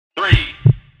3,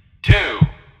 2,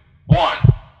 1.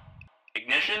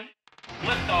 Ignition.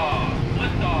 Liftoff.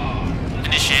 Liftoff.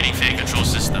 Initiating fan control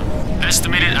system.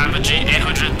 Estimated apogee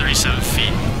 837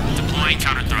 feet. Deploying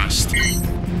counter thrust.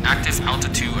 Active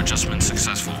altitude adjustment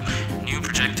successful. New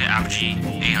projected apogee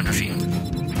 800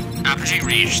 feet. Apogee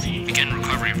reached. Begin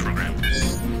recovery program.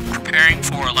 Preparing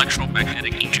for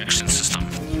electromagnetic ejection system.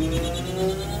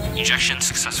 Ejection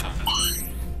successful.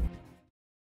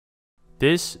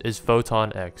 This is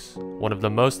Photon X, one of the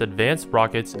most advanced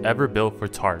rockets ever built for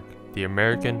TARC, the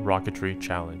American Rocketry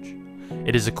Challenge.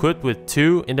 It is equipped with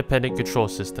 2 independent control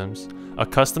systems, a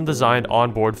custom-designed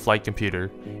onboard flight computer,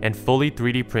 and fully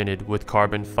 3D printed with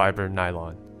carbon fiber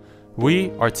nylon. We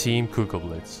are Team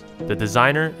Kugelblitz, the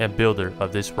designer and builder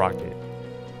of this rocket.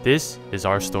 This is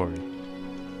our story.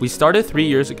 We started 3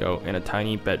 years ago in a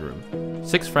tiny bedroom.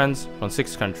 6 friends from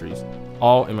 6 countries,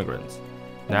 all immigrants.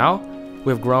 Now,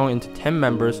 we have grown into 10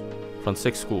 members from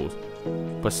 6 schools,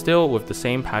 but still with the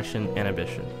same passion and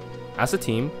ambition. As a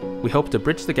team, we hope to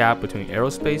bridge the gap between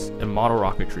aerospace and model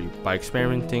rocketry by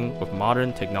experimenting with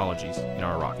modern technologies in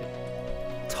our rocket.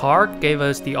 TARC gave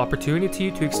us the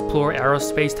opportunity to explore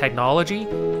aerospace technology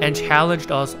and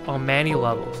challenged us on many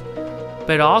levels,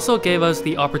 but it also gave us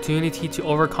the opportunity to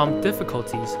overcome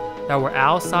difficulties that were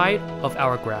outside of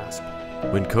our grasp.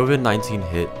 When COVID-19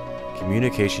 hit,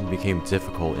 communication became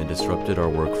difficult and disrupted our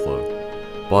workflow.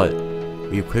 But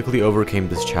we quickly overcame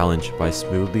this challenge by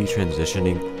smoothly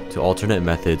transitioning to alternate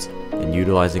methods and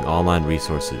utilizing online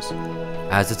resources.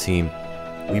 As a team,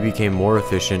 we became more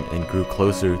efficient and grew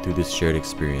closer through this shared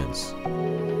experience.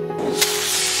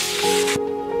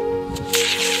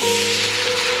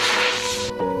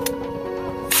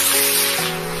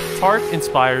 TARC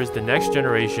inspires the next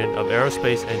generation of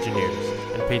aerospace engineers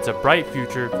and paints a bright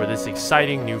future for this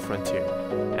exciting new frontier,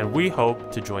 and we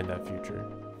hope to join that future.